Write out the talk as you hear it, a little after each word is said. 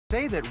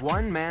Say that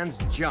one man's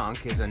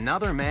junk is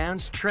another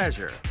man's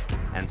treasure,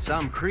 and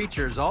some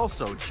creatures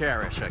also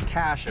cherish a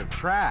cache of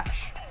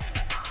trash.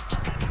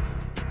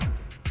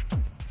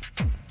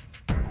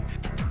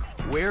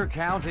 We're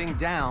counting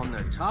down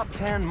the top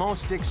 10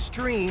 most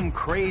extreme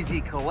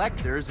crazy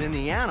collectors in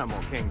the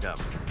animal kingdom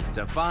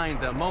to find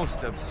the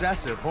most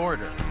obsessive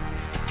hoarder.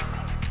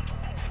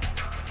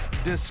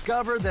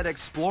 Discover that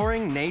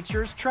exploring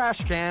nature's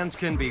trash cans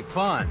can be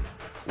fun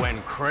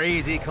when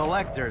crazy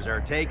collectors are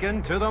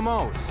taken to the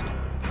most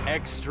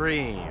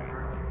extreme.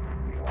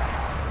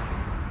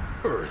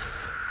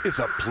 Earth is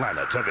a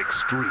planet of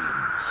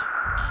extremes.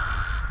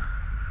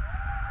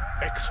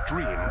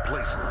 Extreme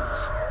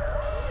places.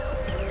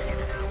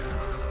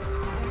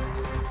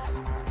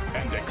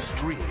 And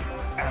extreme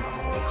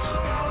animals.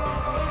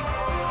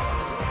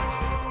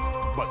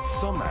 But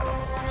some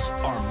animals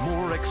are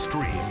more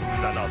extreme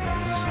than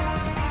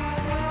others.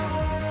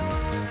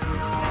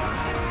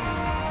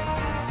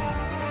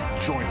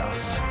 Join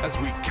us as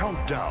we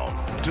count down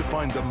to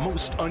find the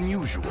most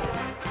unusual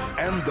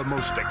and the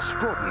most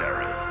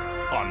extraordinary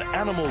on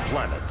Animal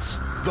Planet's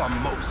The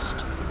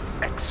Most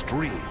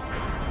Extreme.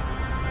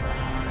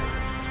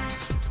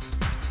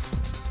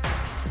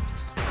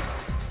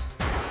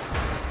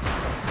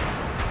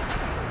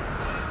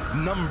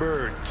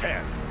 Number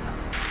 10.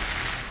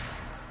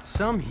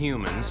 Some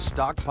humans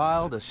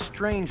stockpile the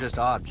strangest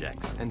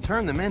objects and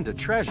turn them into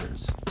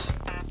treasures.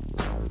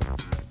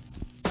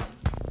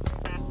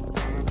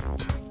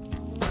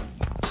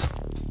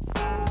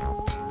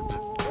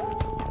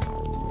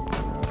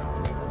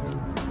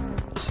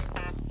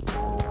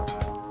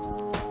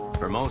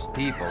 For most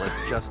people,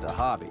 it's just a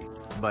hobby,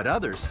 but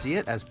others see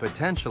it as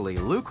potentially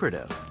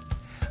lucrative.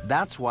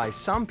 That's why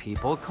some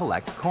people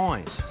collect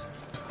coins.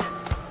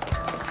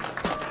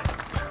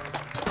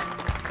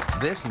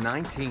 This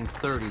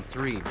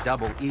 1933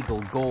 Double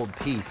Eagle gold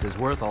piece is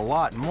worth a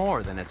lot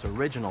more than its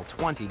original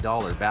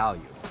 $20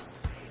 value.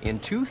 In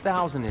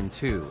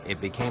 2002, it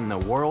became the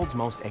world's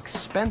most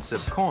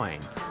expensive coin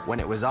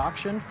when it was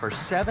auctioned for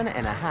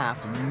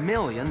 $7.5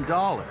 million.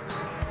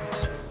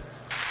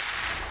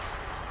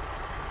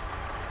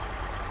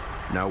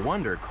 No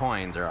wonder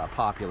coins are a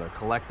popular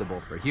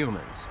collectible for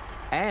humans,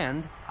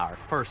 and our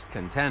first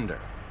contender.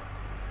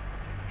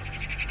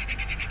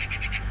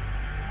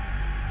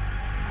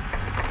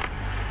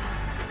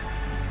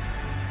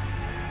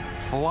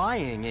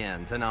 Flying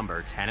in to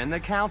number 10 in the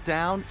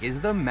countdown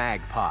is the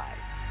magpie.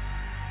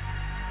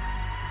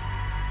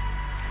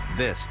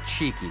 This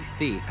cheeky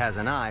thief has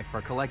an eye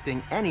for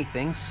collecting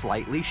anything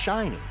slightly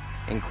shiny,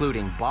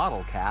 including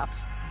bottle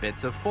caps,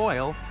 bits of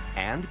foil,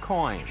 and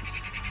coins.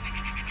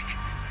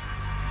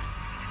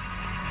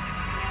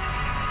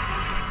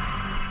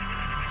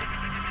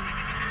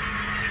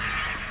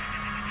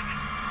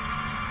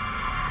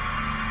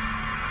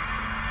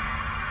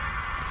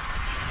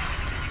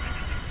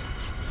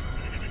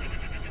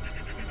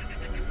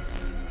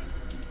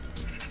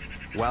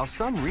 While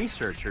some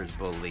researchers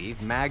believe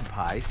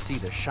magpies see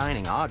the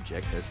shining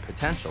objects as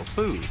potential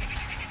food,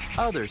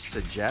 others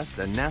suggest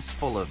a nest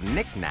full of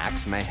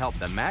knickknacks may help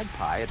the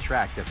magpie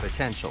attract a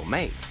potential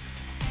mate.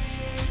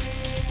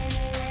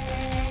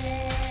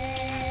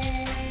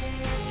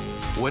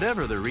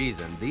 Whatever the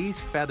reason, these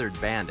feathered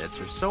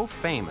bandits are so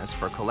famous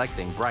for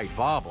collecting bright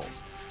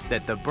baubles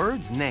that the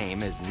bird's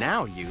name is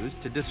now used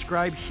to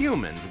describe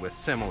humans with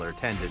similar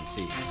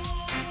tendencies.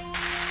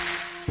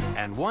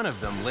 And one of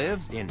them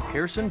lives in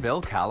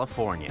Pearsonville,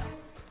 California.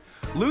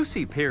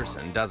 Lucy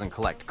Pearson doesn't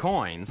collect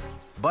coins,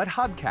 but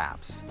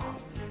hubcaps.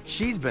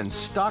 She's been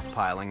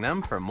stockpiling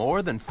them for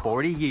more than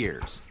 40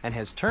 years and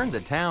has turned the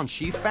town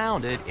she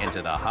founded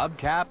into the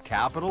hubcap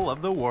capital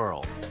of the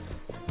world.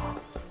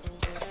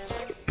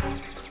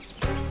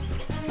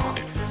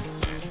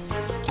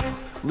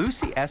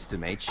 Lucy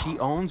estimates she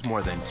owns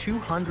more than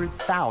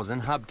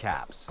 200,000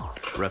 hubcaps,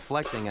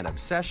 reflecting an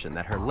obsession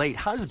that her late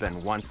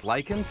husband once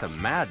likened to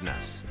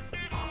madness.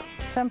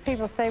 Some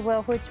people say,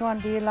 well, which one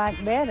do you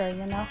like better,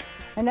 you know?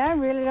 And I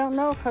really don't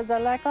know, because I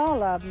like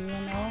all of them, you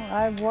know?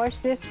 I wash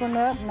this one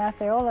up, and I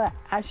say, oh,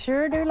 I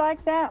sure do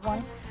like that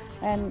one.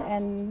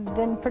 And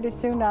then pretty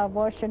soon I'll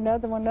wash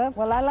another one up.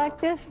 Well, I like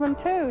this one,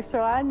 too,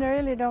 so I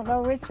really don't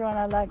know which one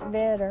I like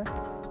better.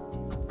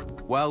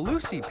 While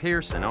Lucy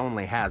Pearson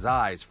only has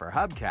eyes for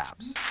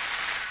hubcaps,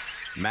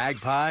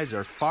 magpies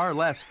are far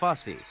less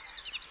fussy.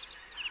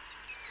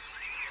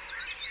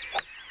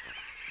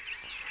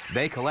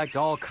 They collect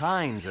all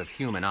kinds of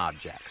human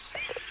objects,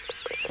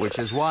 which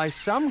is why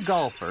some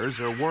golfers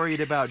are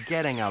worried about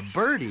getting a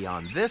birdie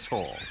on this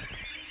hole.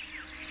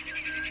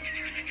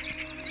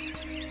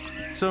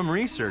 Some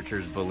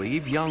researchers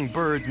believe young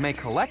birds may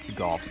collect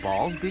golf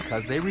balls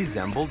because they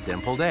resemble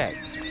dimpled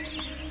eggs.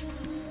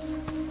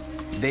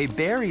 They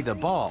bury the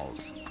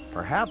balls,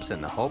 perhaps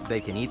in the hope they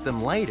can eat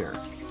them later.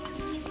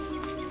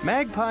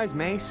 Magpies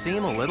may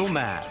seem a little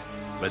mad,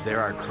 but there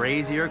are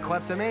crazier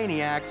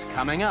kleptomaniacs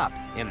coming up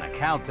in the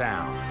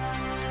countdown.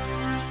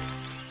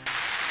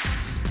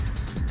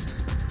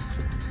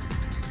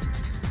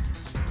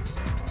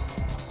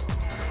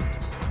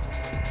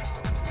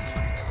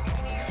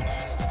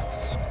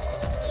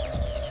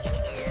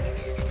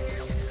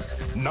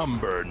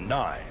 Number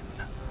 9.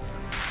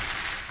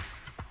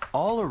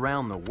 All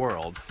around the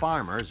world,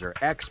 farmers are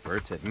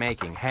experts at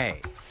making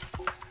hay.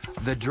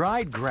 The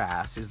dried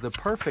grass is the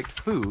perfect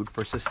food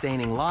for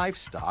sustaining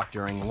livestock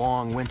during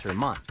long winter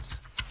months.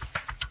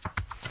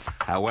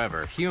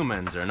 However,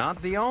 humans are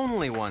not the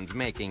only ones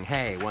making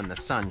hay when the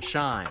sun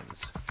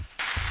shines.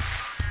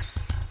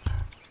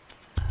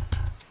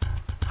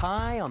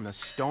 High on the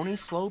stony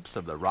slopes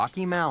of the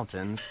Rocky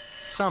Mountains,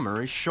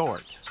 summer is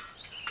short.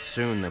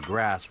 Soon the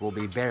grass will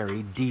be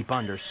buried deep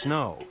under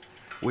snow,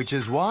 which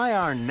is why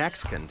our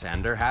next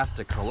contender has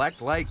to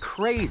collect like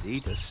crazy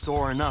to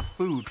store enough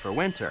food for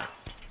winter.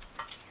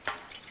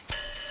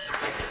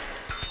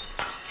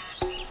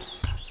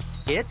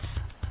 It's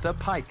the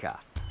pika,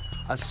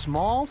 a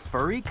small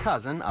furry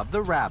cousin of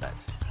the rabbit.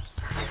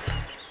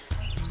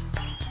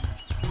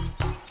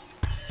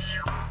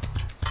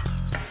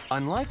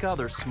 Unlike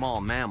other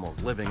small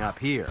mammals living up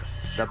here,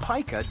 the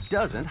pika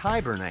doesn't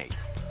hibernate.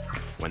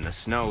 When the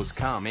snows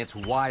come, it's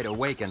wide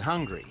awake and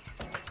hungry,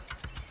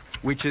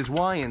 which is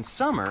why in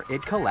summer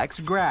it collects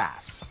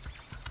grass.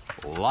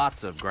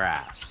 Lots of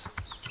grass.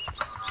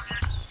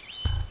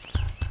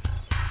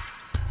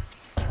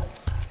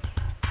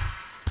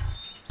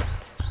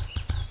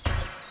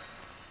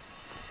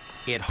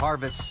 It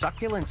harvests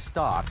succulent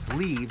stalks,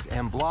 leaves,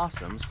 and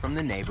blossoms from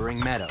the neighboring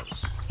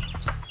meadows.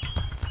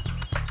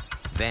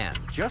 Then,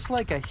 just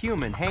like a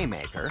human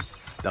haymaker,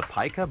 the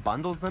pika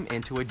bundles them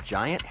into a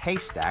giant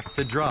haystack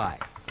to dry.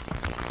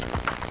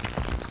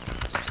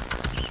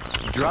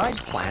 Dried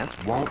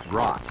plants won't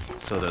rot,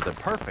 so they're the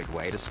perfect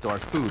way to store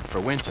food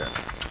for winter.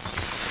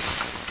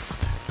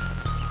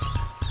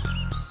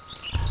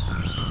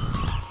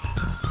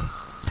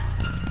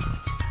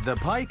 The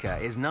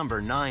pika is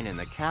number 9 in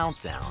the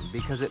countdown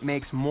because it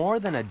makes more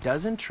than a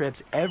dozen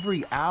trips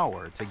every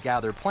hour to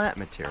gather plant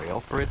material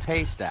for its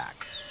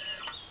haystack.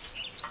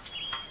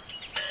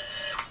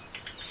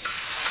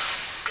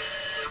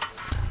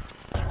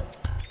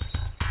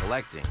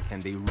 Collecting can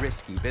be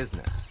risky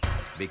business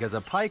because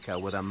a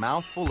pika with a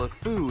mouthful of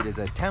food is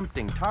a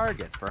tempting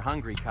target for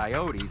hungry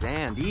coyotes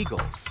and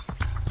eagles.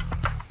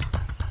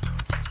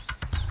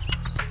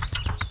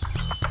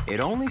 It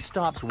only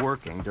stops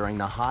working during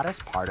the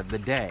hottest part of the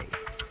day,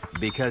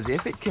 because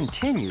if it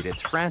continued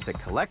its frantic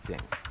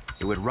collecting,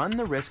 it would run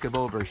the risk of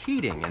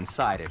overheating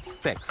inside its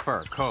thick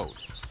fur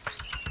coat.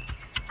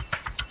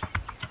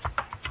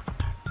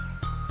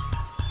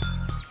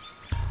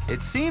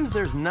 It seems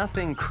there's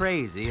nothing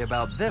crazy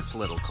about this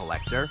little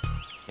collector.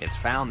 It's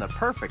found the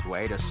perfect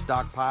way to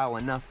stockpile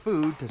enough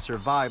food to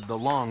survive the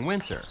long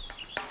winter.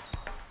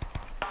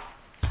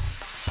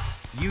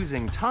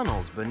 Using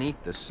tunnels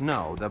beneath the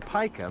snow, the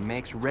pika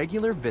makes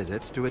regular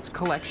visits to its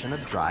collection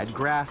of dried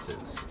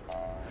grasses.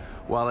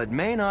 While it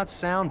may not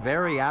sound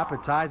very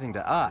appetizing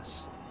to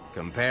us,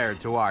 compared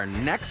to our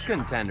next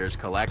contender's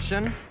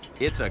collection,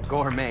 it's a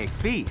gourmet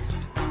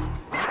feast.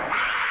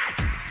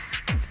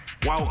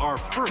 While our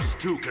first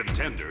 2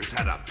 contenders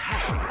had a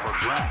passion for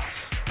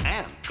grass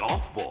and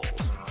golf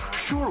balls,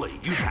 surely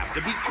you'd have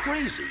to be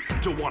crazy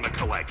to want to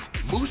collect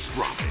moose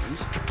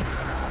droppings,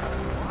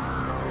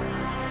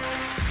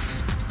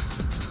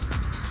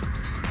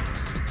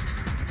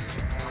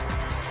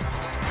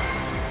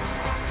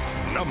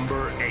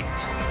 Number 8.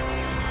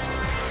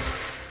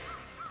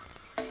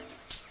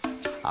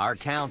 Our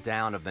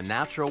countdown of the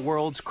natural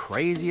world's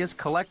craziest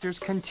collectors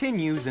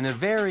continues in a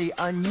very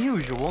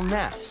unusual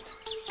nest.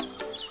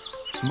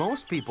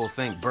 Most people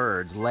think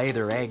birds lay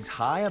their eggs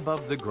high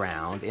above the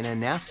ground in a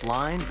nest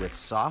lined with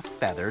soft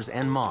feathers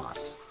and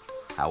moss.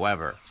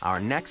 However, our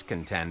next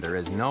contender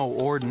is no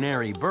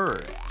ordinary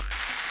bird. Is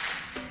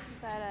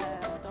that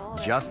a doll?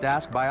 Just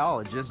ask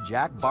biologists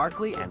Jack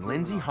Barkley and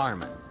Lindsay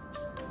Harmon.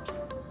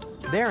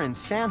 They're in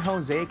San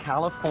Jose,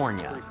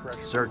 California,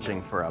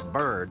 searching for a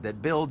bird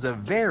that builds a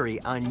very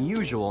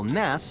unusual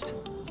nest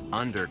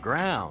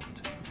underground.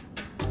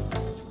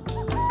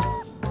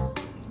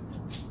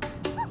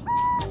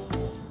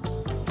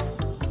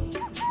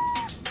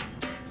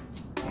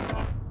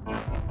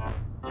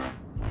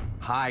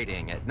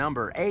 Hiding at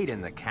number 8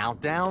 in the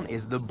countdown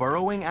is the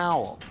burrowing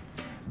owl,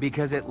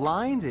 because it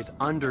lines its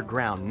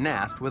underground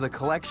nest with a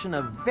collection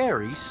of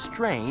very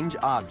strange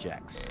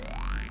objects.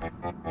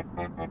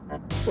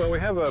 Well, we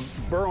have a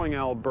burrowing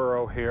owl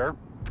burrow here,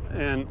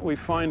 and we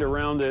find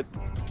around it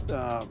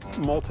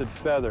molted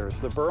feathers.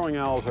 The burrowing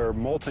owls are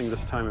molting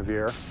this time of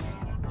year.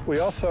 We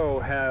also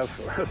have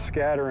a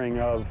scattering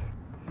of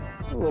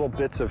little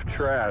bits of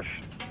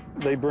trash.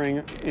 They bring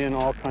in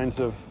all kinds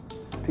of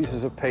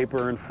pieces of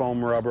paper and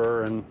foam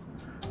rubber and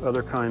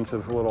other kinds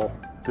of little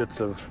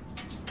bits of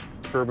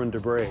urban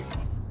debris.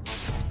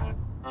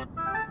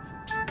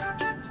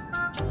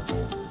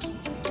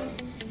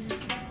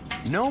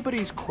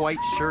 Nobody's quite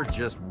sure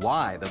just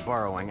why the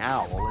burrowing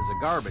owl is a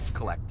garbage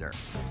collector,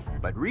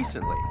 but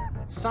recently,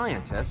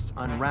 scientists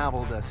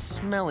unraveled a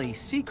smelly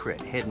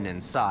secret hidden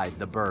inside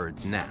the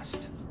bird's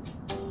nest.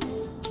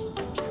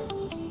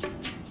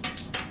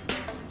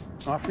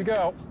 Off you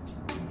go.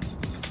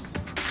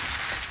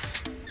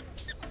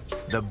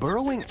 The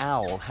burrowing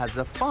owl has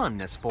a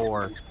fondness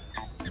for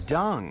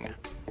Dung.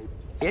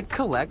 It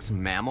collects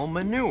mammal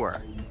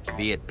manure,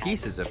 be it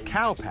pieces of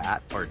cow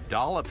pat or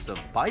dollops of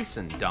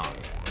bison dung.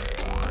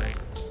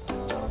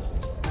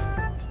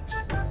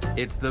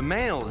 It's the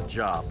male's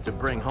job to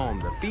bring home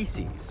the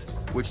feces,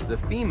 which the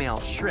female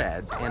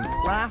shreds and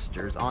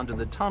plasters onto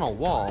the tunnel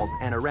walls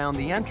and around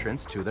the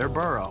entrance to their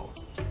burrow.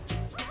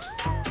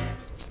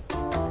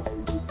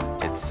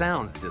 It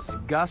sounds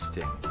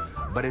disgusting,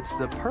 but it's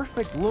the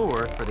perfect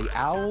lure for the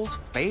owl's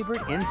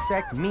favorite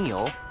insect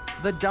meal,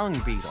 the dung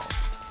beetle.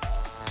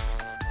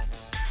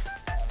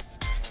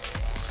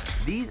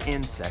 These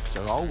insects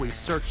are always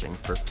searching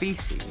for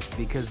feces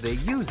because they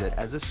use it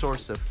as a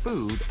source of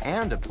food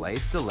and a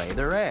place to lay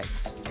their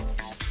eggs.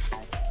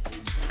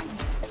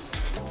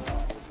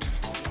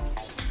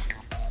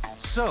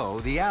 So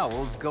the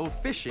owls go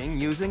fishing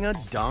using a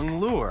dung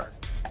lure.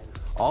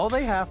 All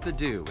they have to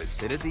do is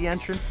sit at the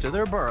entrance to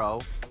their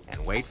burrow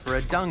and wait for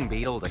a dung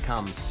beetle to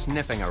come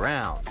sniffing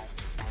around.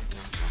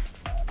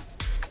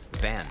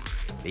 Then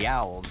the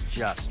owls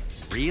just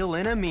reel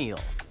in a meal.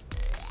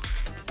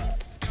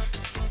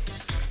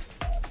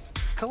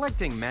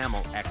 Collecting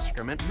mammal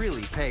excrement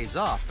really pays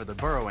off for the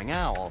burrowing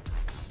owl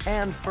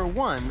and for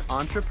one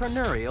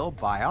entrepreneurial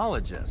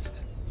biologist.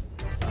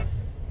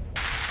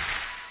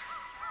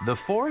 The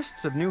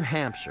forests of New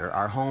Hampshire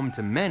are home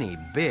to many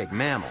big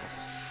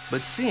mammals,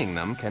 but seeing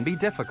them can be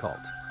difficult.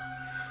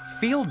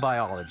 Field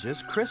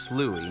biologist Chris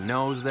Louie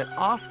knows that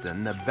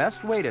often the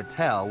best way to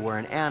tell where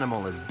an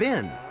animal has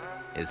been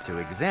is to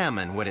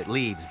examine what it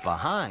leaves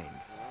behind.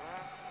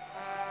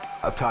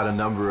 I've taught a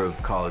number of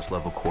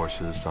college-level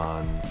courses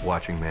on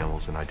watching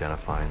mammals and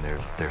identifying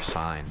their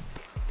sign.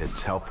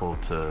 It's helpful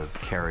to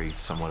carry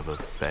somewhat of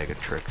a bag of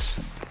tricks.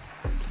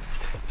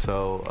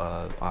 So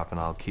often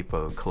I'll keep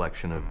a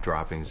collection of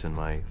droppings in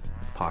my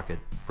pocket,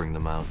 bring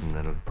them out and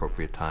at an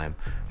appropriate time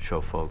show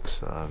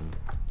folks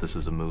this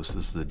is a moose,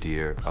 this is a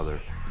deer, other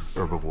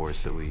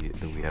herbivores that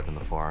we have in the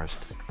forest.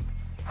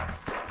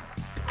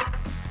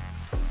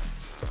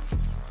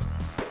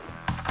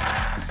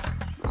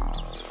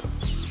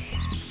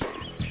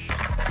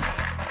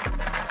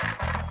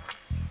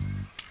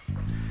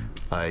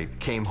 I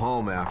came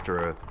home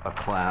after a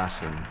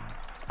class and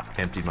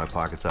emptied my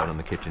pockets out on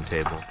the kitchen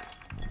table.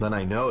 Then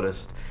I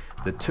noticed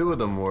that two of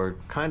them were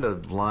kind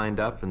of lined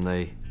up and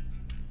they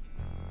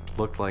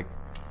looked like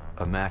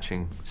a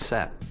matching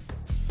set.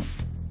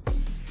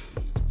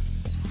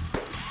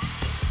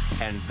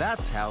 And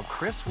that's how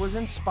Chris was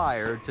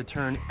inspired to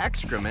turn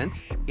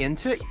excrement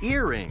into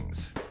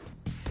earrings.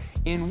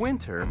 In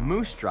winter,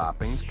 moose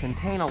droppings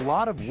contain a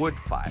lot of wood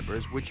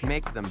fibers which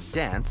make them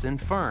dense and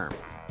firm.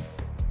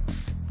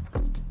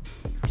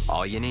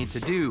 All you need to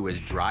do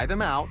is dry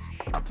them out,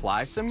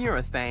 apply some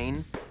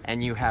urethane,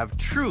 and you have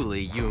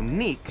truly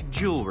unique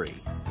jewelry.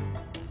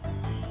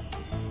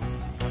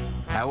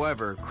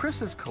 However,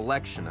 Chris's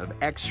collection of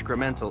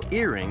excremental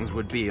earrings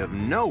would be of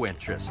no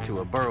interest to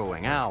a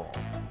burrowing owl.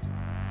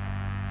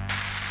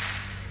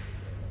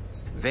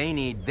 They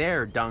need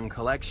their dung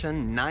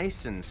collection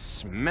nice and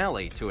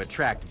smelly to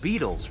attract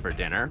beetles for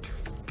dinner.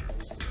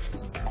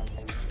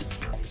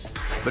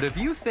 But if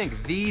you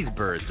think these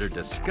birds are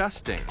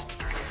disgusting,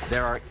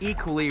 there are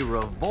equally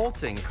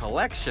revolting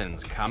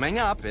collections coming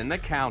up in the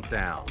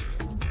countdown.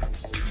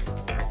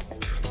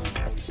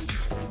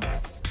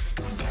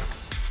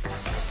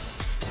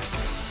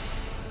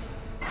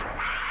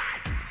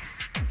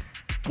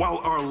 While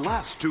our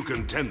last two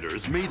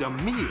contenders made a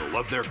meal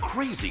of their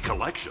crazy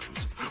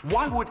collections,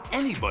 why would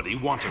anybody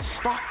want to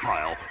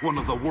stockpile one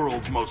of the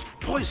world's most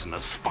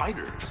poisonous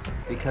spiders?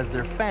 Because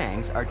their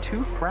fangs are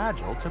too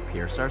fragile to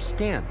pierce our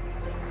skin.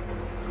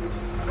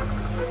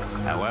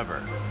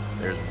 However,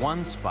 there's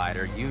one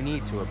spider you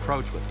need to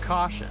approach with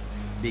caution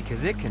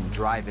because it can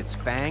drive its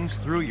fangs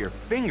through your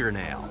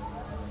fingernail.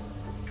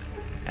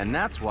 And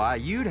that's why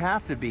you'd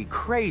have to be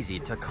crazy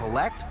to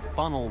collect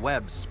funnel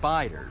web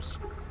spiders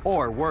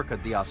or work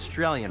at the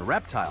Australian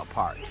Reptile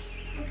Park.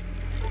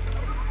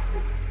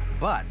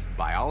 But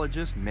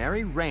biologist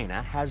Mary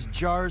Reyna has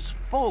jars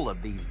full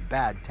of these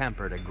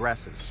bad-tempered,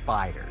 aggressive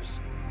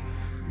spiders.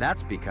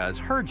 That's because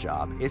her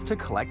job is to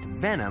collect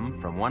venom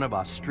from one of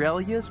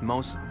Australia's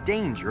most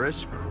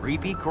dangerous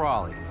creepy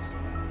crawlies.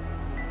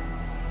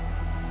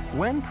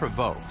 When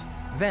provoked,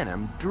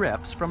 venom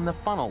drips from the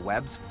funnel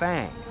web's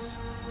fangs.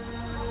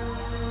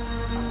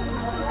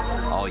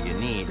 All you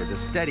need is a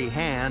steady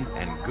hand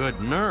and good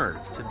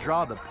nerves to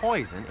draw the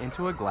poison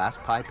into a glass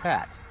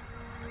pipette.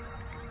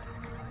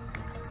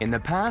 In the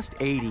past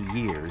 80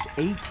 years,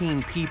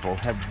 18 people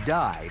have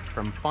died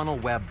from funnel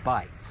web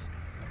bites.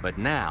 But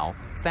now,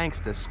 thanks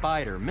to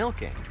spider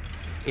milking,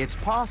 it's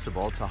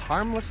possible to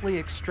harmlessly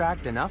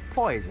extract enough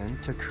poison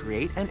to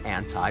create an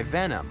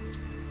anti-venom.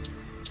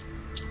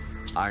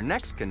 Our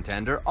next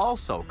contender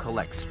also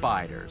collects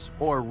spiders,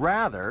 or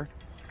rather,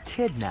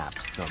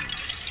 kidnaps them.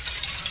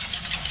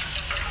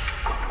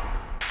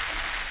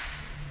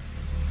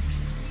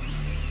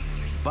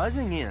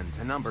 Buzzing in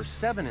to number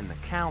 7 in the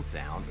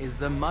countdown is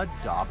the mud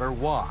dauber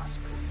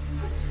wasp.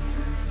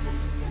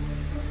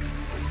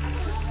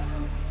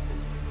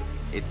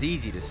 It's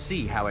easy to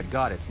see how it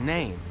got its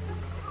name.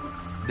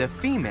 The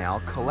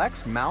female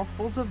collects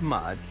mouthfuls of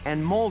mud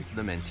and molds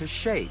them into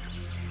shape.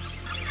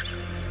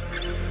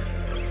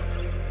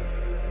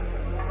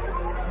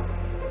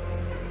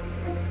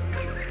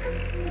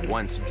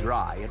 Once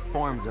dry, it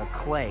forms a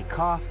clay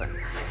coffin,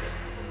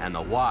 and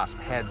the wasp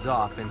heads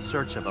off in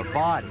search of a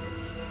body.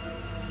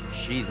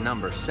 She's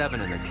number 7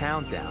 in the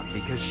countdown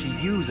because she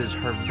uses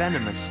her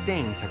venomous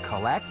sting to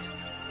collect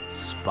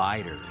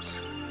spiders.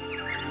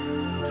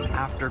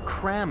 After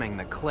cramming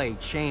the clay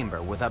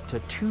chamber with up to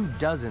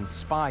 24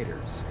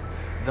 spiders,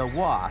 the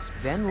wasp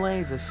then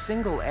lays a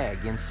single egg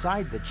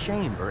inside the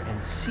chamber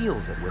and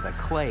seals it with a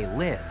clay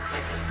lid.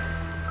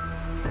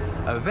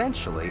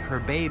 Eventually, her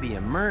baby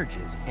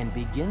emerges and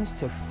begins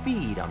to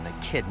feed on the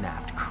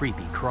kidnapped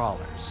creepy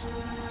crawlers.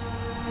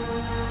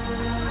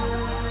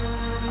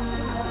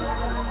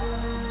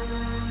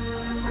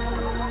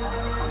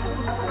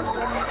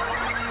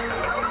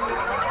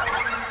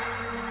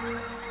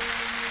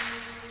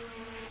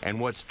 And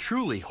what's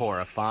truly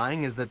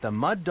horrifying is that the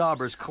mud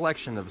dauber's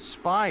collection of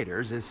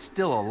spiders is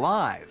still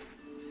alive.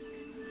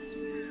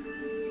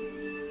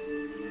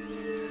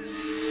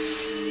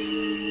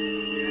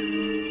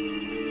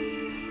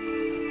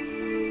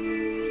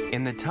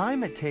 In the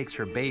time it takes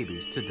her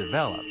babies to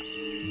develop,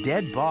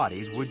 dead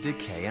bodies would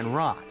decay and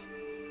rot.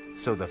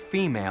 So the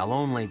female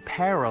only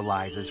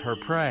paralyzes her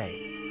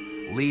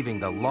prey, leaving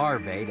the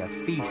larvae to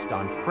feast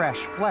on fresh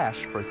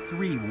flesh for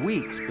 3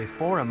 weeks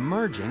before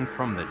emerging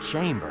from the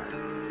chamber.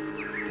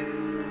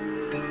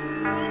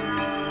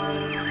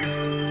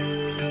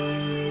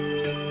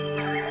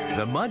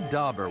 The mud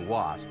dauber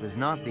wasp is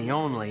not the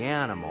only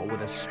animal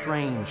with a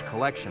strange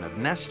collection of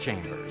nest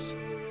chambers.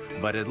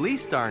 But at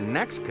least our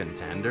next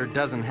contender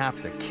doesn't have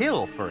to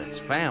kill for its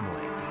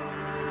family.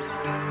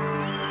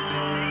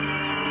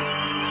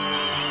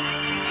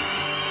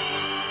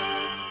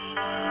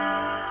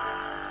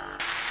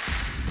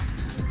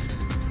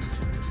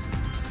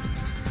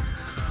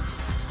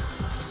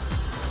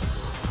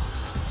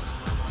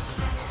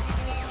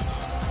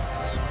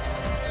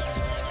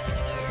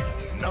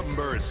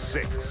 Number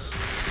 6.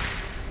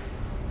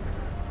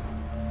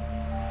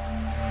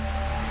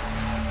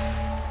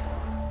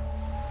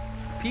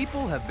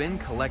 People have been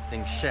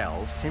collecting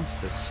shells since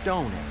the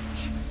Stone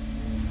Age.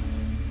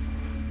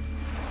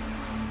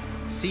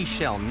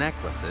 Seashell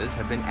necklaces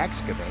have been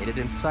excavated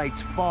in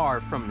sites far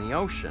from the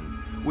ocean,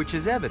 which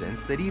is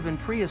evidence that even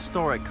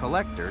prehistoric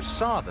collectors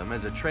saw them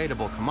as a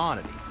tradable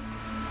commodity.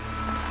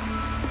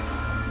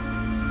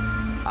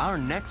 Our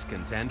next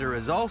contender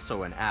is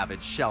also an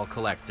avid shell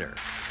collector,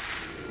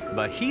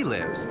 but he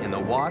lives in the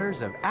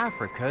waters of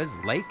Africa's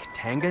Lake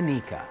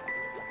Tanganyika.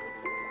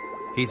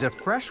 He's a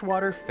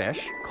freshwater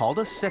fish called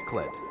a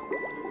cichlid.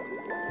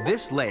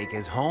 This lake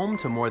is home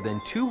to more than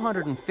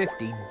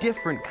 250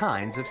 different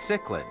kinds of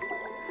cichlid,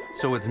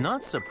 so it's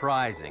not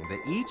surprising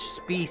that each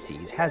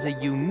species has a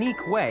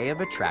unique way of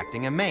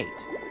attracting a mate.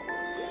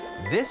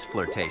 This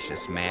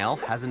flirtatious male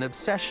has an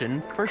obsession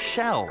for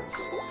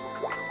shells.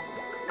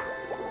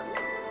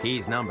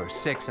 He's number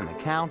 6 in the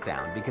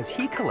countdown because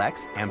he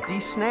collects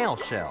empty snail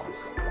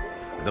shells.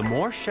 The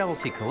more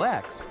shells he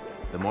collects,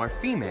 the more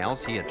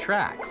females he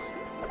attracts.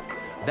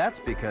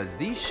 That's because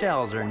these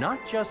shells are not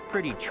just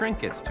pretty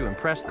trinkets to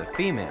impress the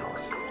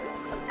females.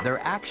 They're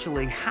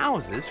actually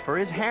houses for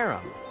his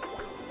harem.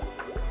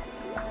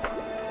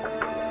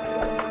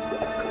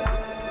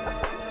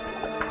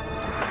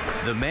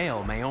 The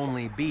male may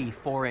only be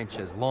 4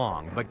 inches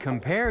long, but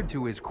compared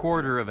to his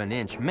 1/4 of an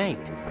inch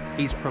mate,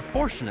 he's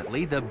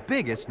proportionately the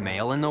biggest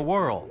male in the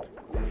world.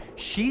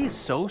 She's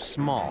so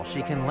small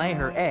she can lay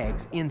her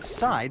eggs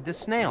inside the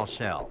snail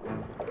shell.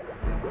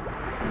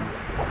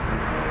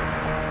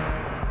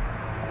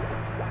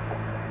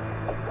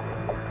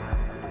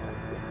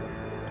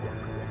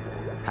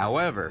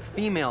 However,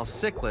 female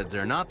cichlids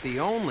are not the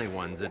only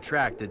ones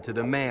attracted to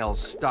the male's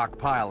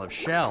stockpile of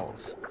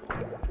shells.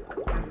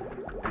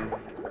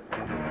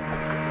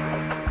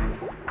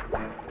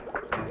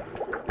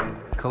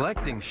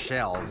 Collecting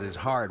shells is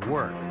hard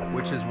work,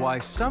 which is why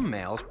some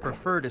males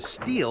prefer to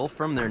steal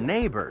from their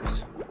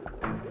neighbors.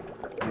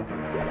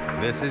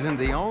 This isn't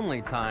the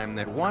only time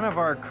that one of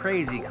our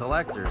crazy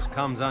collectors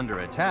comes under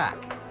attack,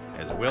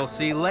 as we'll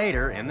see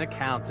later in the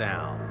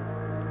countdown.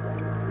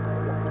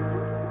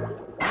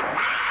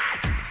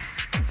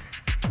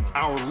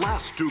 Our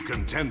last 2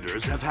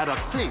 contenders have had a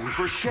thing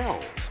for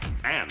shells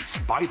and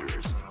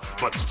spiders.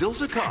 But still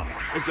to come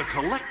is a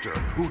collector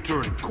who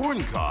turned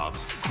corn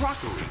cobs,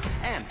 crockery,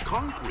 and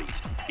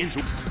concrete into...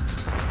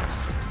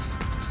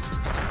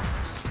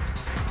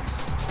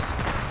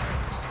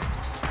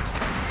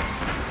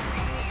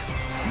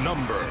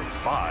 Number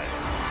 5.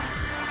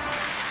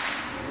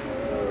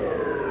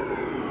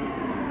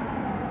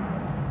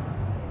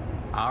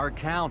 Our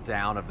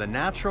countdown of the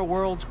natural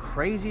world's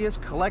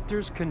craziest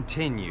collectors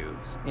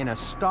continues in a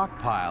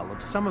stockpile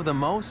of some of the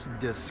most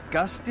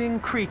disgusting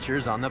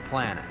creatures on the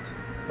planet.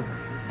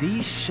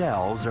 These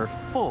shells are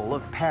full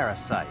of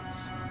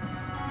parasites.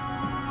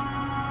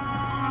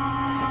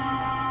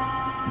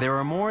 There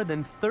are more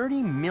than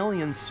 30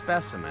 million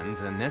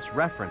specimens in this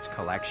reference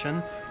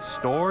collection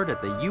stored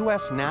at the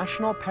U.S.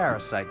 National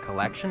Parasite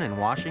Collection in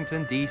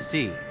Washington,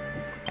 D.C.,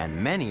 and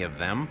many of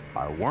them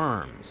are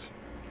worms.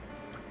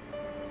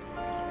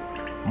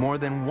 More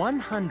than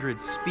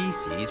 100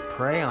 species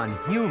prey on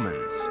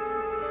humans.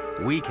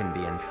 We can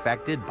be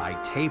infected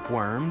by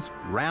tapeworms,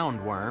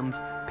 roundworms,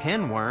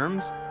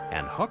 pinworms,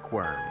 and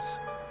hookworms.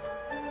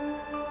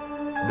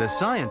 The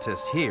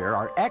scientists here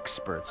are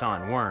experts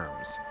on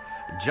worms,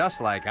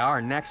 just like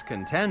our next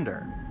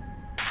contender.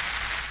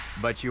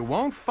 But you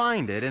won't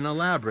find it in a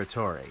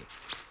laboratory.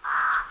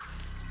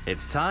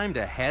 It's time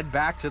to head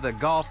back to the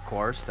golf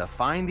course to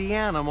find the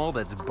animal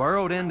that's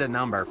burrowed into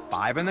number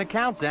 5 in the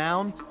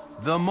countdown,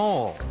 the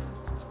mole.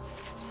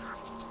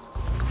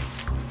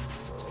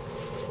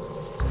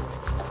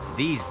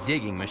 These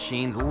digging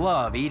machines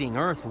love eating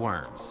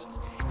earthworms.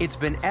 It's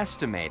been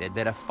estimated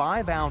that a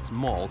 5-ounce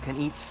mole can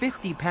eat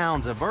 50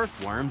 pounds of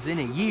earthworms in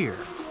a year.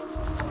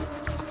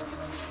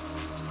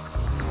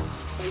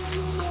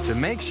 To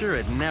make sure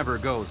it never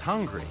goes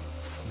hungry,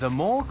 the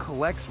mole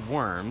collects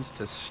worms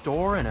to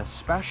store in a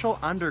special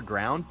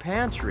underground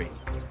pantry.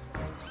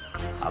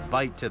 A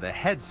bite to the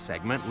head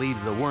segment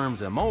leaves the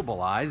worms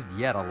immobilized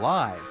yet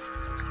alive.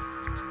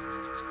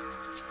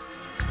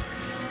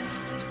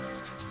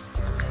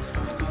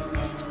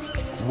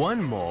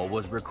 One mole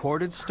was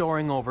recorded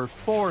storing over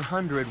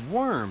 400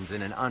 worms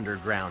in an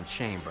underground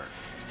chamber.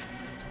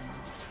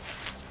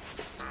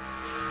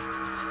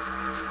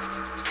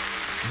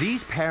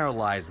 These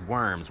paralyzed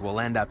worms will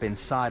end up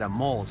inside a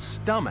mole's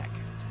stomach,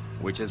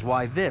 which is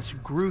why this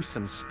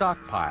gruesome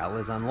stockpile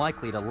is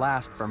unlikely to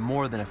last for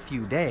more than a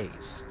few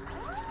days.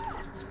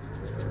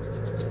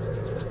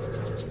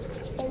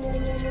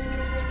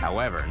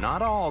 However,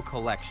 not all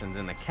collections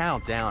in the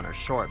countdown are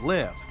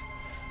short-lived.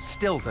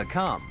 Still to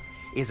come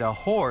is a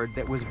hoard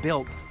that was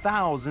built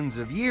thousands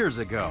of years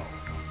ago.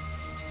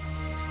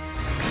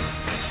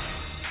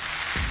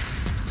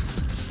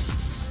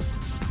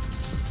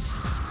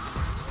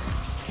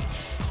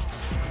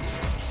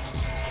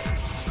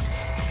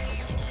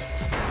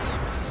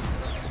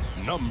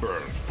 Number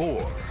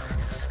 4.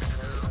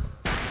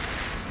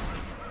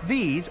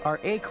 These are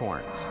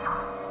acorns,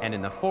 and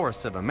in the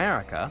forests of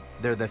America,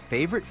 they're the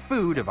favorite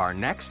food of our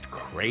next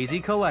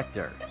crazy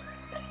collector.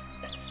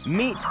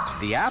 Meet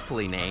the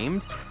aptly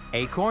named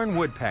acorn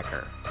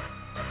woodpecker.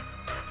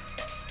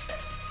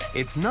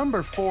 It's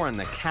number 4 in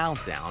the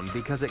countdown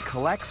because it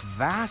collects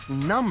vast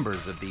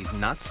numbers of these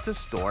nuts to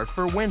store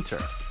for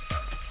winter.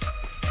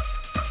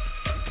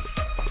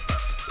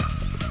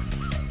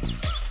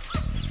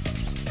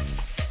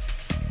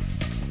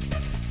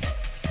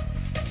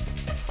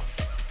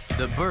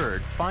 The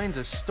bird finds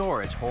a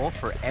storage hole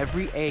for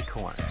every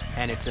acorn,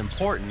 and it's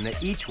important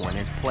that each one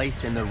is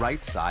placed in the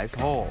right-sized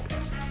hole.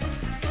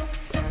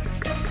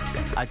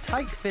 A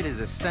tight fit is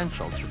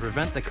essential to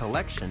prevent the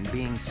collection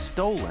being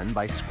stolen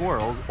by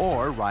squirrels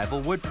or rival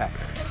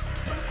woodpeckers.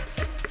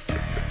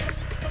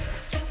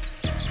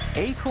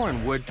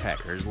 Acorn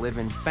woodpeckers live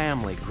in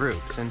family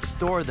groups and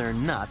store their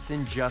nuts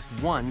in just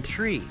one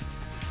tree.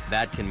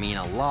 That can mean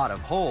a lot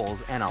of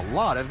holes and a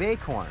lot of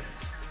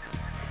acorns.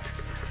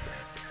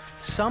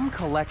 Some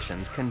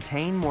collections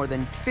contain more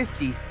than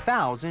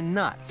 50,000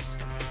 nuts.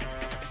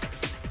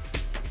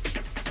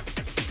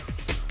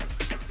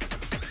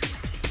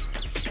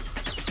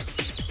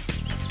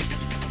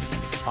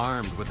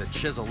 Armed with a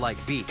chisel-like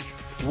beak,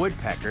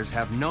 woodpeckers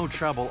have no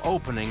trouble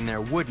opening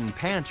their wooden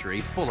pantry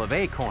full of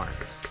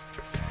acorns.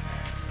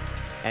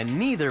 And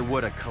neither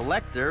would a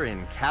collector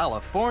in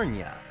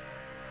California.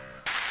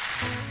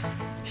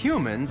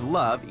 Humans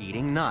love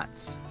eating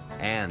nuts.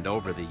 And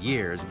over the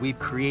years, we've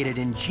created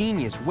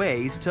ingenious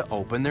ways to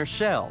open their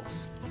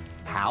shells.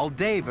 Hal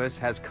Davis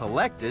has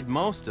collected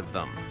most of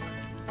them.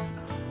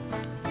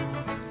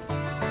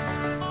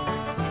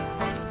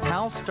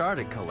 Hal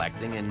started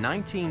collecting in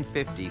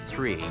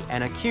 1953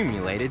 and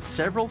accumulated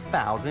several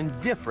thousand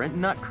different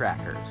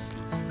nutcrackers.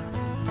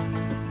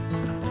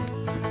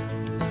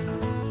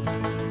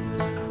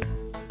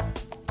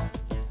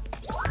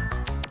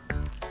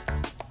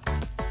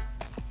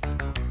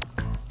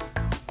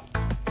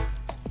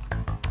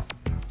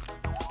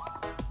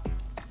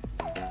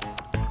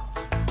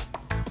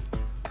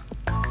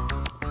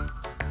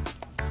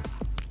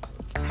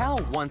 Hal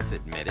once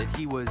admitted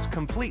he was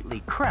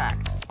completely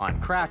cracked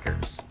on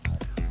crackers.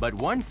 But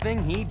one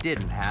thing he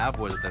didn't have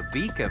was the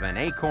beak of an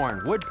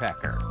acorn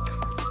woodpecker.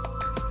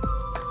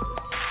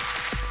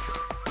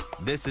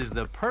 This is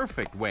the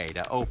perfect way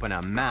to open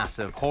a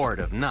massive hoard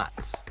of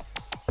nuts.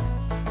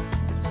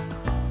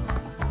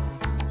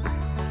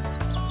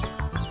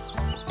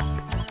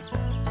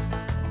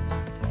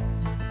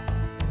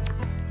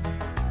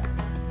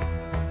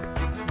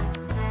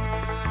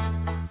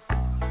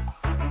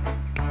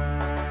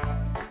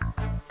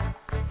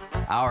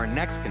 Our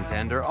next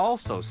contender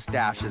also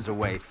stashes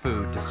away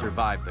food to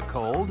survive the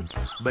cold,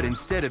 but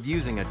instead of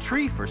using a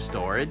tree for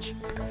storage,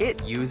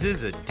 it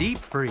uses a deep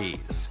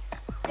freeze.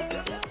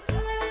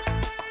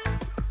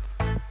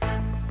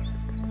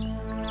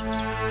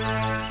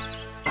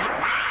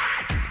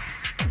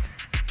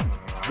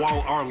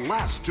 while our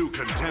last two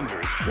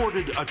contenders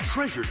hoarded a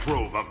treasure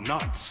trove of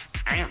nuts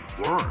and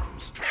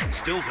worms.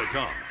 Still to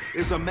come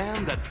is a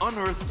man that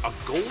unearthed a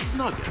gold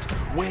nugget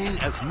weighing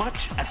as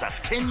much as a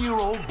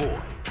 10-year-old boy.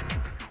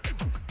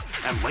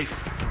 And later,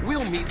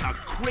 we'll meet a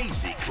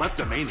crazy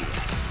kleptomaniac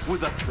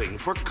with a thing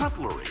for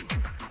cutlery.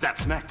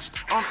 That's next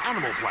on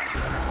Animal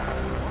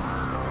Planet.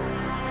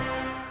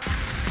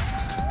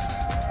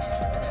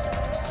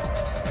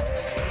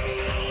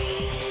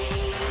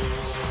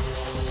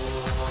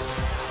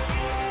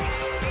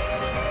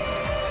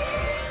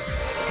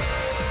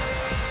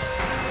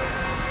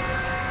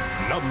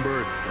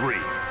 Number 3.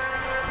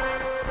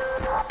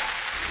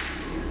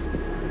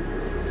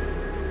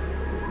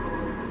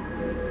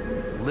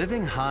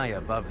 Living high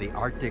above the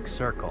Arctic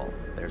Circle,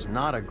 there's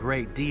not a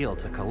great deal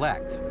to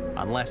collect,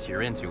 unless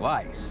you're into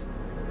ice.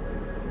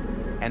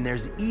 And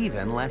there's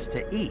even less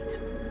to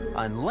eat,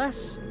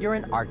 unless you're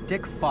an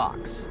Arctic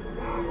fox.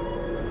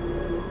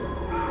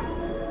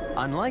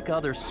 Unlike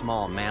other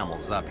small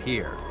mammals up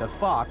here, the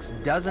fox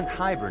doesn't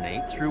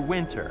hibernate through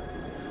winter,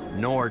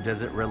 nor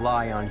does it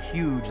rely on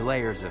huge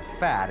layers of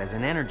fat as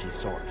an energy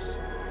source.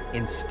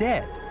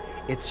 Instead,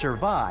 it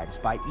survives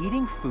by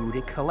eating food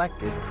it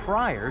collected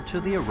prior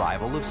to the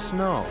arrival of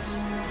snow.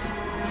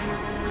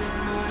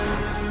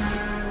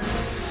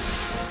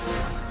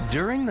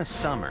 During the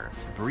summer,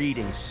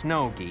 breeding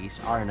snow geese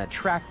are an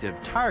attractive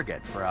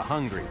target for a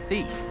hungry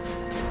thief.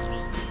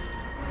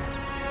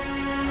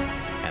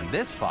 And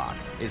this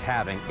fox is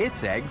having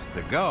its eggs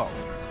to go.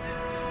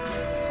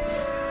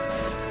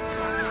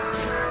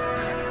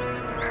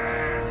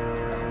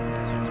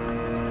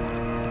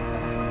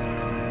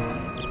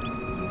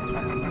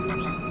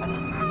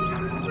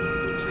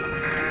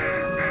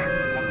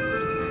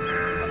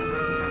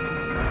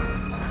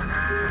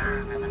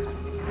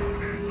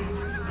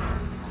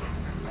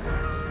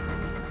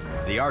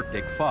 The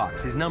Arctic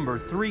fox is number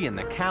 3 in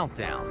the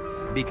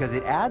countdown because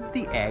it adds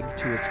the egg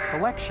to its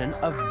collection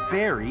of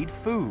buried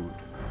food.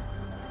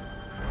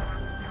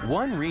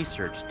 One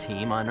research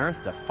team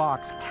unearthed a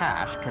fox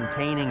cache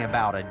containing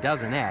about a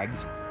dozen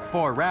eggs,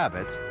 4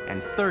 rabbits,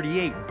 and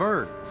 38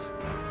 birds.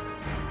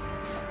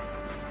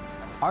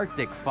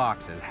 Arctic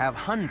foxes have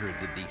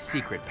hundreds of these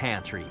secret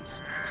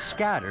pantries,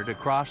 scattered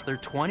across their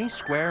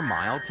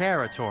 20-square-mile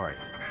territory.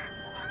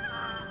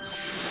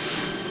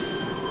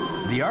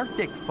 The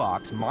Arctic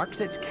fox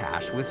marks its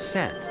cache with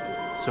scent,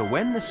 so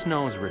when the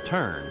snows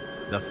return,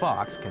 the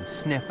fox can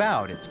sniff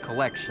out its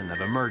collection of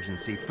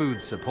emergency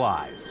food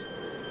supplies.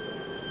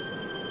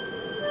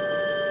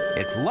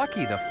 It's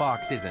lucky the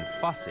fox isn't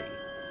fussy.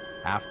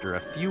 After a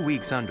few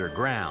weeks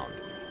underground,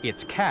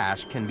 its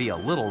cache can be a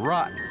little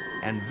rotten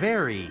and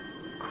very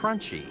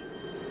crunchy.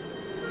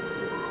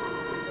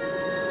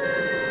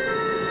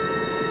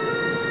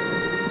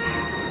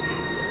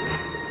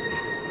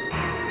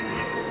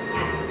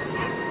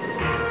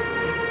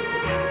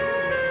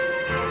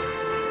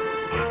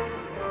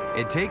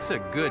 It takes a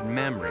good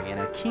memory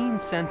and a keen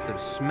sense of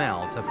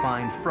smell to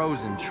find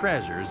frozen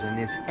treasures in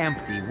this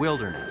empty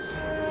wilderness.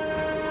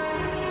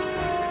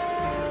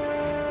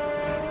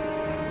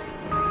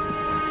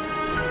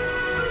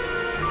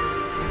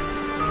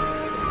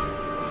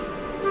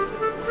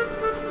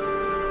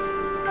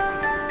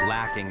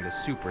 Lacking the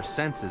super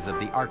senses of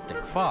the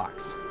Arctic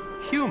fox,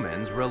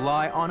 humans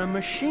rely on a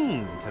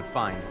machine to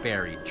find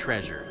buried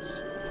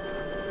treasures.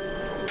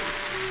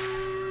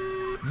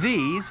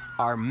 These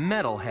are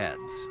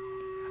metalheads.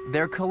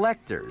 They're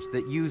collectors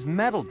that use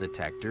metal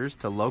detectors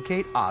to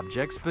locate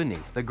objects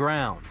beneath the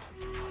ground.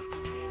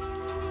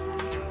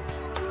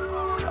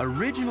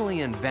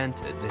 Originally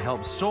invented to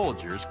help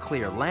soldiers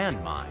clear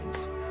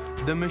landmines,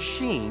 the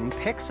machine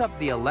picks up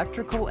the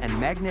electrical and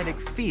magnetic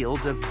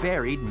fields of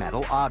buried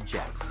metal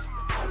objects.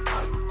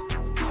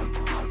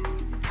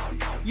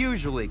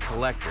 Usually,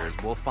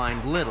 collectors will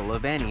find little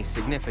of any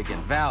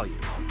significant value.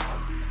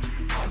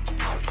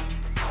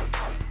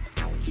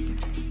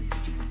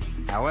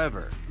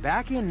 However,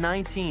 back in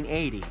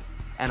 1980,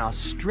 an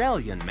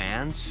Australian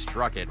man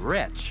struck it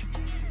rich.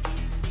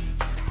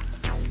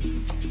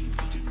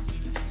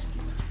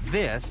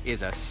 This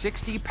is a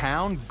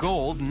 60-pound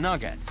gold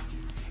nugget.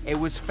 It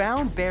was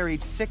found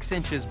buried 6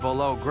 inches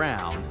below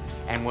ground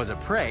and was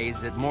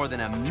appraised at more than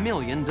 $1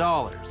 million,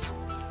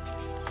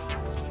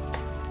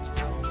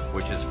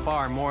 which is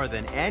far more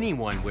than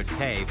anyone would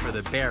pay for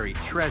the buried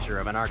treasure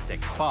of an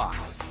Arctic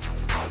fox.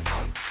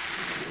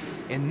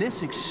 In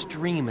this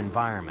extreme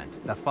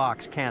environment, the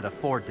fox can't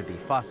afford to be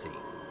fussy.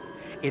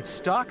 It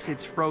stocks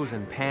its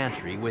frozen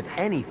pantry with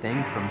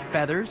anything from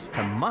feathers to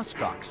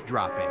muskox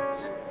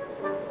droppings.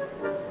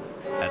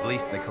 At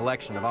least the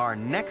collection of our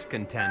next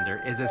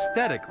contender is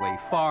aesthetically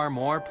far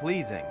more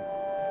pleasing.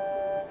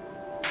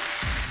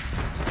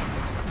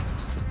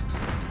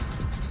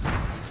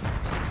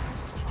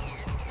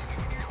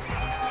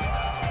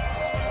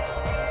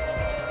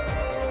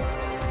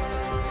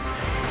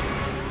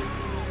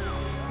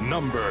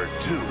 Number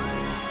 2.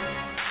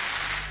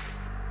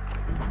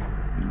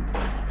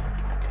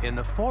 In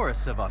the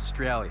forests of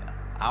Australia,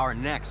 our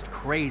next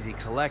crazy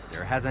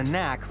collector has a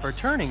knack for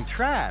turning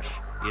trash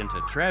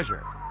into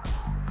treasure.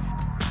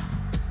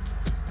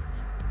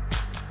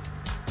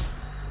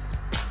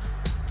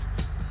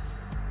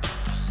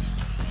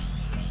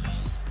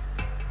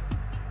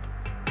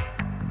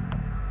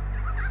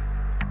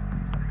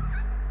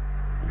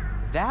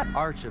 That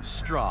arch of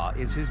straw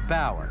is his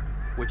bower,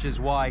 which is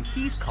why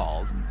he's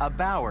called a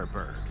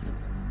bowerbird.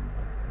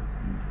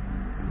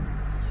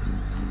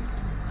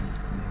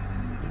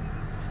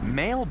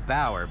 Male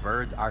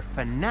bowerbirds are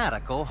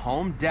fanatical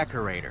home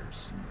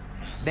decorators.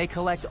 They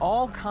collect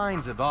all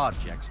kinds of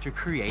objects to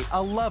create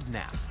a love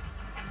nest,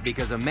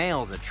 because a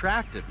male's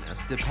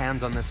attractiveness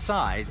depends on the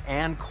size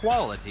and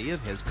quality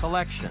of his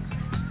collection.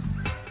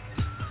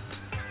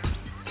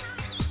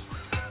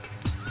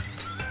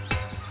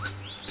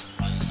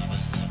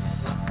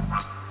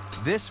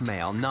 This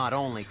male not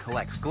only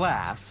collects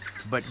glass,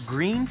 but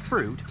green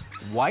fruit,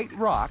 white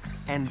rocks,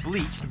 and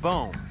bleached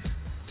bones.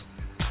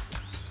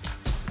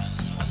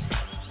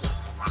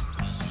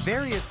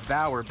 Various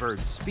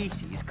bowerbird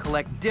species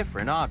collect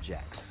different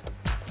objects.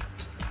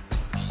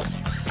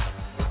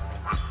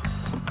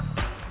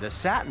 The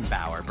satin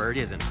bowerbird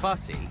isn't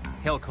fussy.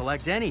 He'll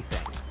collect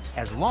anything,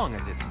 as long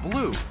as it's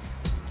blue.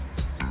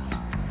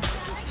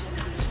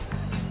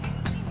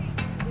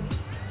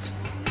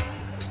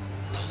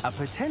 A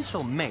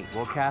potential mate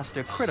will cast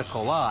a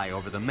critical eye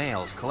over the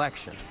male's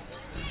collection.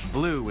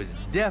 Blue is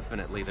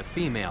definitely the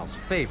female's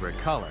favorite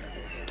color.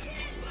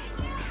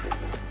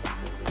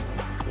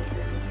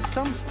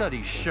 Some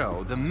studies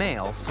show the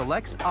male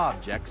selects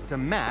objects to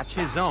match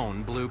his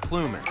own blue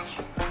plumage.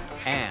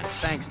 And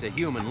thanks to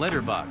human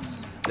litter bugs,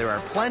 there are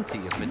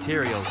plenty of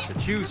materials to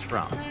choose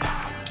from.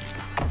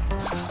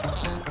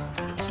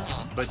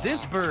 But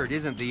this bird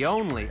isn't the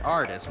only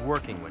artist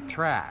working with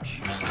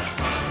trash.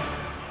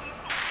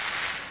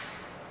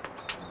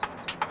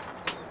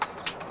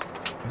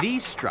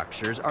 These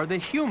structures are the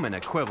human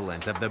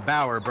equivalent of the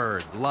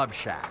bowerbird's love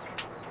shack.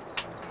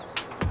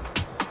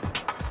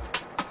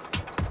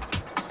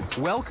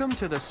 Welcome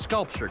to the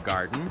sculpture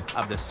garden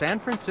of the San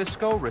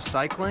Francisco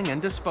Recycling and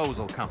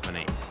Disposal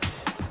Company.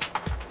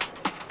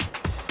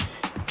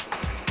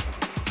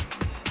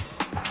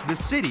 The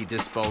city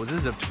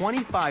disposes of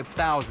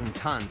 25,000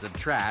 tons of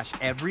trash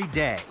every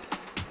day.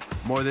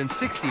 More than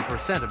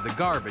 60% of the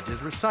garbage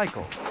is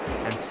recycled,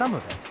 and some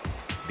of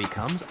it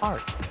becomes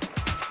art.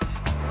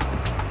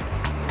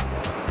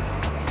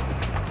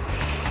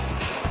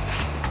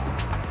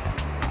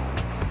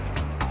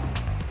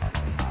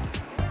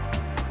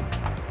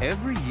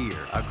 Every year,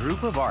 a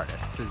group of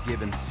artists is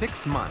given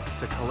 6 months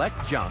to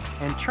collect junk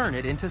and turn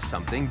it into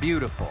something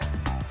beautiful.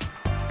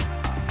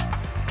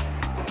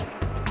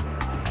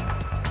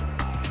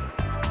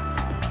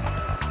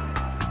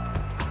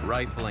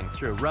 Rifling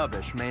through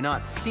rubbish may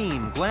not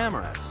seem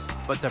glamorous,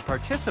 but the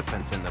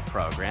participants in the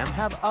program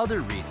have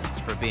other reasons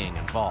for being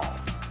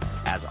involved,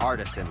 as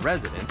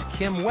artist-in-residence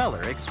Kim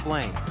Weller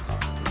explains.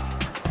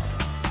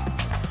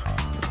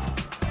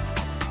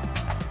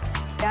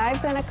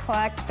 I've been a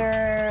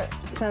collector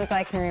since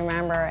I can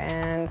remember,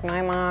 and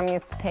my mom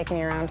used to take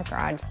me around to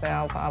garage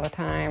sales all the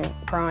time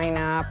growing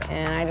up,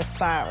 and I just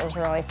thought it was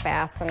really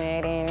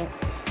fascinating.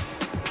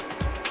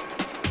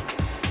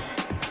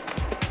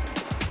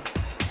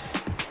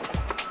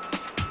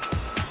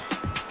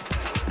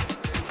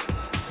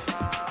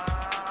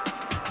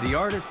 The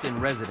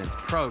Artist-in-Residence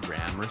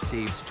program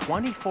receives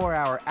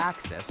 24-hour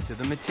access to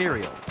the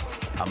materials,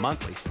 a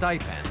monthly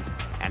stipend,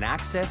 and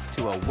access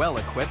to a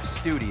well-equipped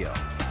studio.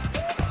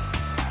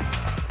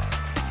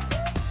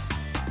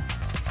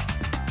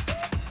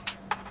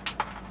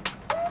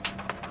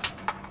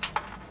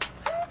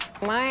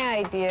 My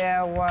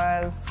idea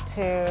was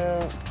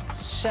to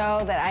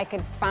show that I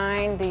could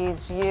find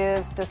these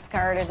used,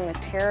 discarded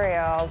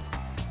materials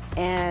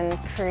and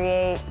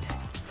create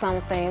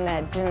something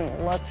that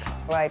didn't look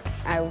like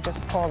I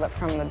just pulled it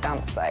from the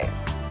dump site.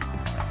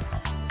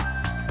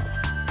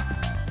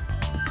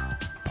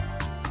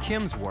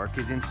 Kim's work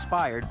is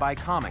inspired by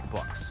comic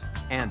books,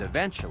 and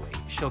eventually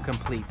she'll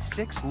complete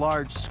 6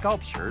 large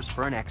sculptures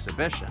for an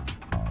exhibition.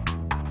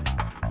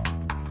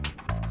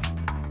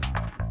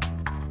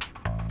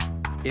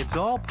 It's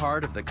all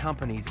part of the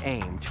company's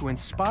aim to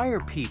inspire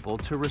people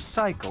to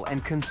recycle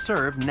and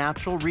conserve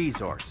natural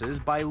resources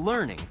by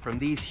learning from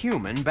these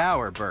human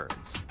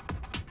bowerbirds.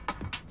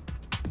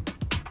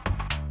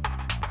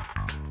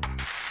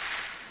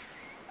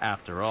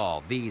 After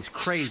all, these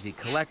crazy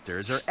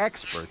collectors are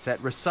experts at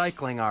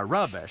recycling our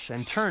rubbish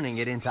and turning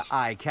it into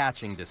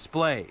eye-catching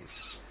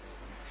displays.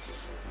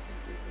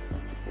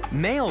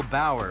 Male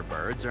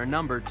bowerbirds are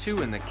number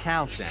 2 in the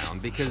countdown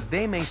because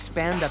they may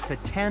spend up to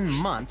 10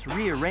 months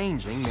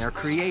rearranging their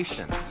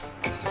creations.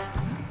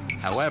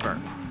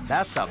 However,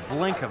 that's a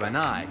blink of an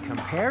eye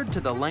compared to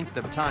the length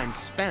of time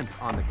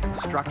spent on the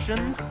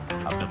constructions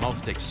of the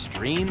most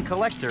extreme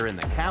collector in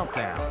the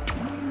countdown.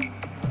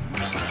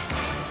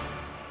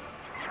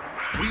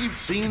 We've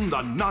seen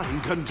the 9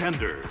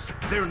 contenders.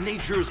 They're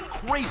nature's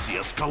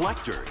craziest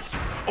collectors.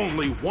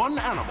 Only one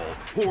animal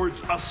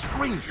hoards a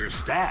stranger's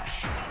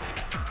stash.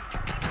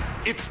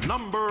 It's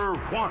number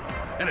 1,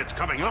 and it's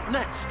coming up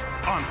next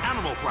on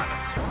Animal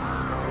Planets.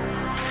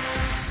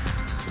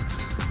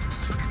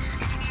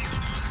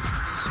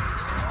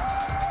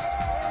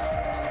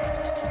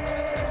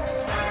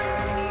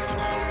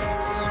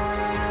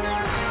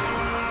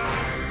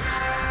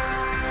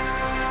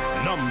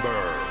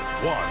 Number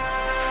 1.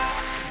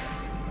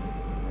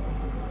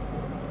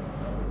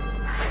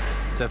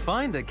 To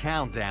find the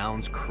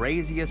Countdown's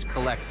craziest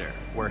collector,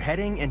 we're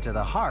heading into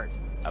the heart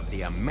of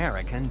the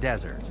American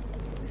desert.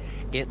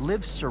 It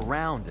lives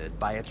surrounded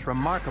by its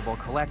remarkable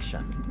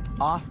collection,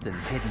 often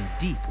hidden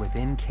deep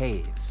within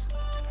caves.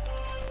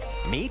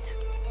 Meet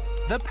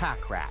the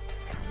pack rat.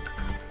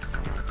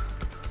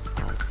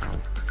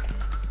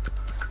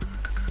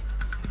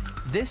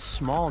 This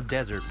small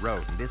desert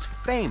rodent is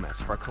famous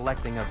for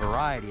collecting a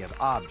variety of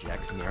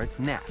objects near its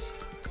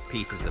nest.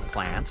 Pieces of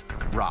plant,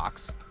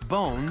 rocks,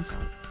 bones,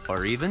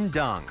 or even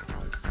dung.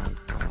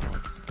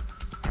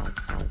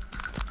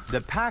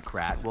 The pack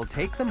rat will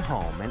take them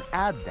home and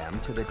add them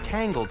to the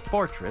tangled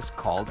fortress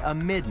called a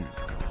midden.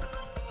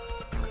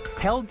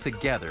 Held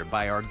together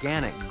by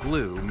organic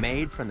glue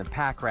made from the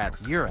pack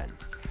rat's urine,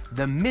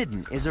 the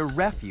midden is a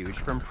refuge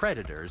from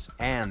predators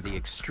and the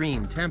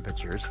extreme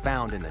temperatures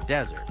found in the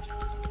desert.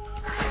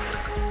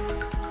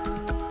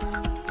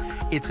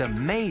 It's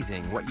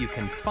amazing what you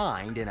can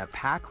find in a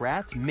pack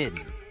rat's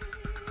midden.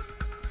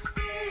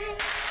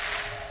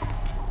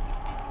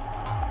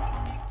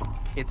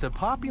 It's a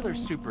popular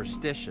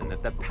superstition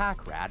that the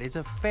pack rat is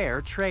a fair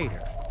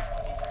trader.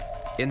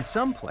 In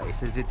some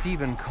places, it's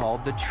even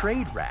called the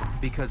trade rat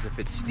because if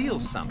it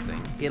steals something,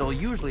 it'll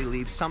usually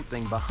leave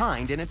something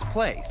behind in its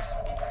place.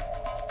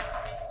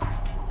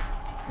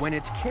 When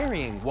it's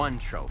carrying one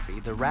trophy,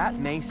 the rat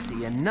may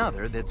see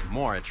another that's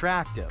more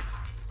attractive.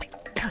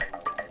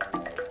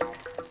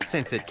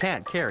 Since it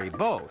can't carry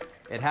both,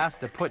 it has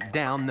to put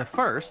down the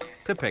first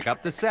to pick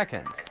up the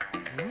second.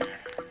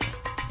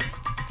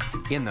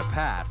 In the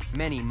past,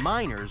 many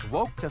miners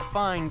woke to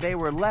find they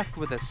were left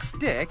with a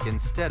stick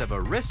instead of a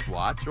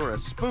wristwatch or a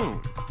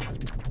spoon.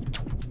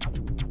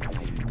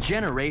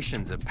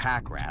 Generations of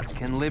pack rats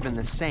can live in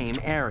the same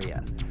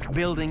area,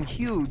 building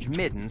huge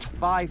middens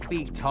 5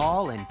 feet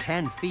tall and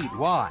 10 feet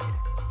wide.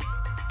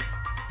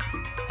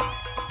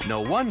 No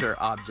wonder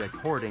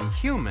object-hoarding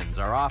humans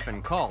are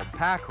often called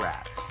pack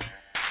rats.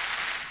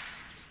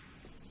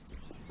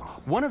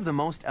 One of the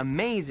most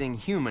amazing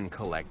human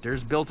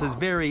collectors built his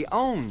very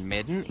own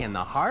midden in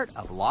the heart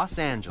of Los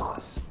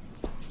Angeles.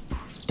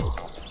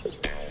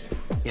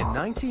 In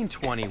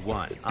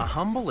 1921, a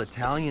humble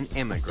Italian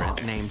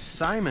immigrant named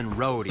Simon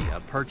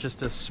Rodia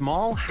purchased a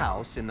small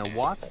house in the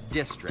Watts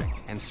district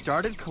and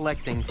started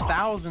collecting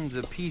thousands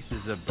of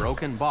pieces of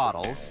broken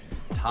bottles,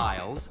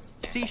 tiles,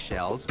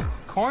 seashells,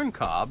 corn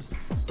cobs,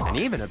 and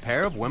even a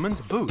pair of women's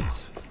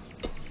boots.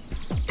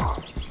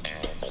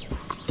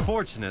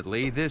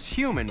 Fortunately, this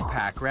human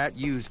pack rat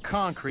used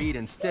concrete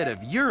instead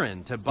of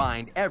urine to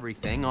bind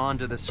everything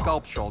onto the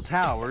sculptural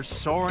towers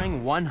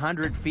soaring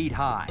 100 feet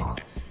high.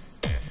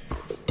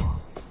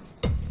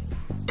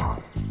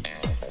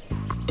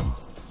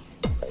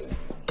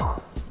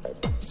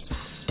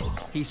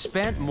 He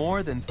spent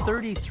more than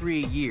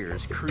 33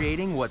 years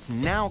creating what's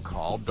now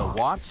called the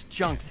Watts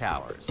Junk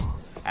Towers.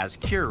 As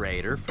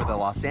curator for the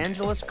Los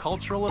Angeles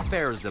Cultural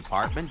Affairs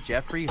Department,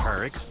 Jeffrey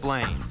Herr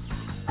explains.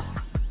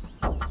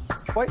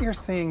 What you're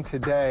seeing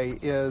today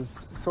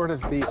is sort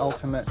of the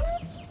ultimate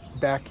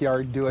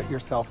backyard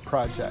do-it-yourself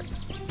project.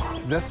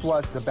 This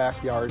was the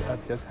backyard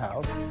of his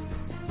house.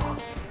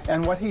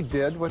 And what he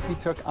did was he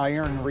took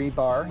iron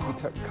rebar, he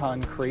took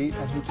concrete,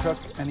 and he took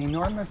an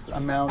enormous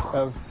amount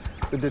of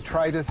the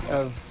detritus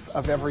of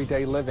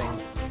everyday living.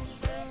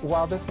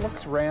 While this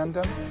looks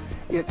random,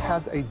 it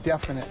has a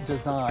definite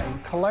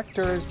design.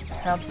 Collectors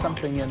have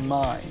something in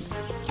mind.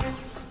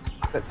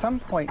 At some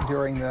point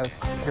during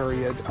this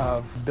period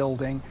of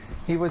building,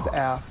 he was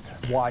asked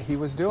why he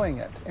was doing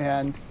it.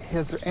 And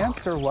his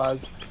answer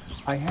was,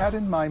 I had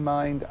in my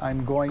mind,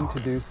 I'm going to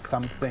do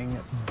something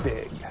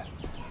big.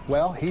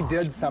 Well, he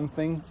did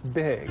something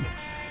big,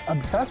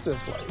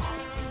 obsessively,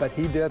 but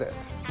he did it.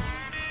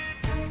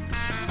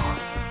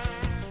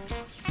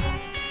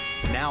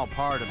 Now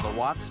part of the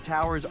Watts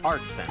Towers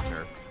Art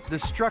Center, the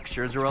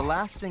structures are a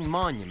lasting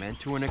monument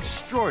to an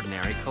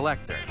extraordinary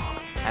collector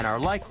and are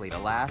likely to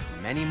last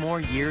many more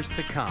years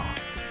to come.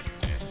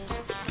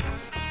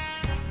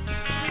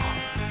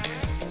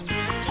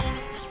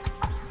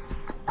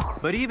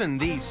 But even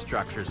these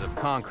structures of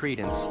concrete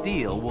and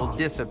steel will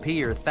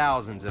disappear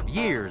thousands of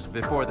years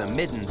before the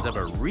middens of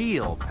a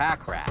real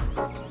pack rat.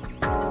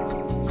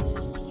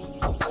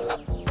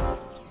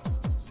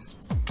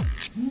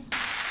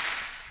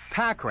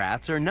 Pack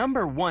rats are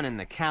 #1 in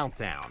the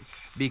countdown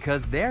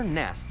because their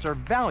nests are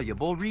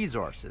valuable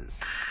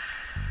resources.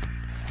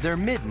 Their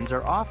middens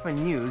are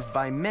often used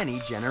by many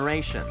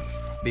generations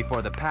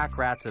before the pack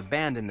rats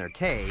abandon their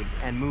caves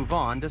and move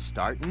on to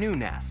start new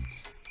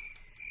nests.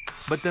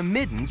 But the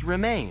middens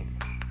remain,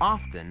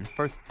 often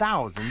for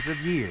thousands of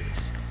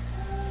years.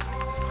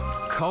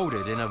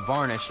 Coated in a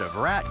varnish of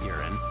rat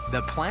urine,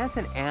 the plant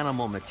and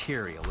animal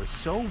material is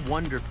so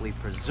wonderfully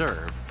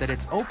preserved that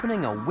it's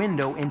opening a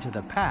window into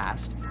the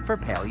past for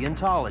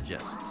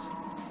paleontologists.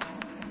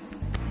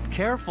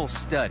 Careful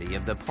study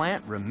of the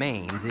plant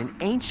remains in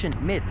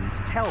ancient middens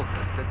tells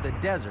us that the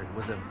desert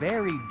was a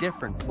very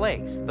different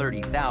place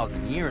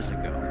 30,000 years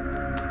ago.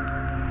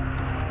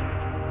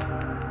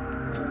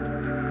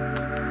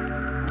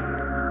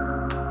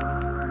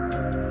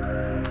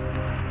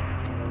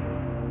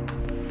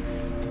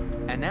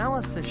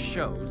 Analysis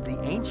shows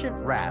the ancient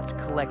rats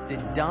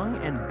collected dung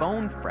and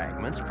bone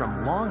fragments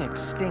from long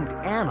extinct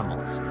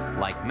animals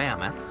like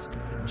mammoths,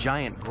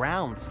 giant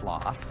ground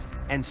sloths,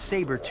 and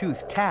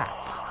saber-toothed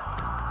cats.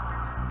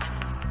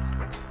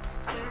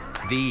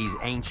 These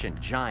ancient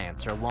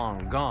giants are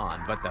long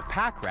gone, but the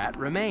pack rat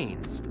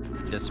remains,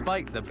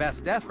 despite the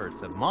best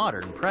efforts of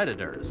modern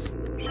predators.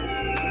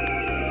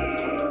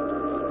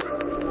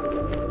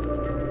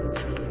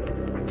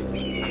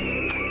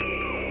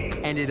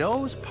 And it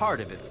owes part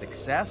of its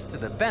success to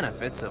the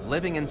benefits of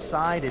living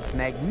inside its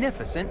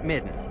magnificent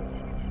midden.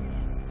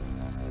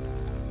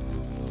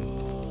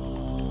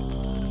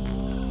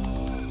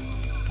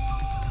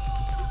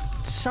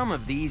 Some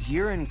of these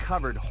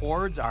urine-covered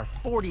hordes are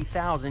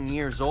 40,000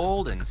 years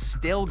old and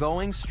still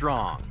going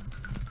strong.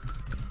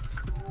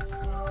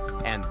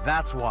 And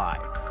that's why,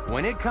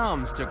 when it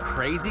comes to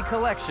crazy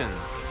collections,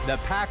 the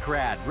pack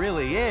rat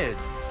really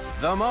is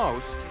the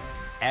most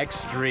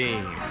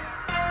extreme.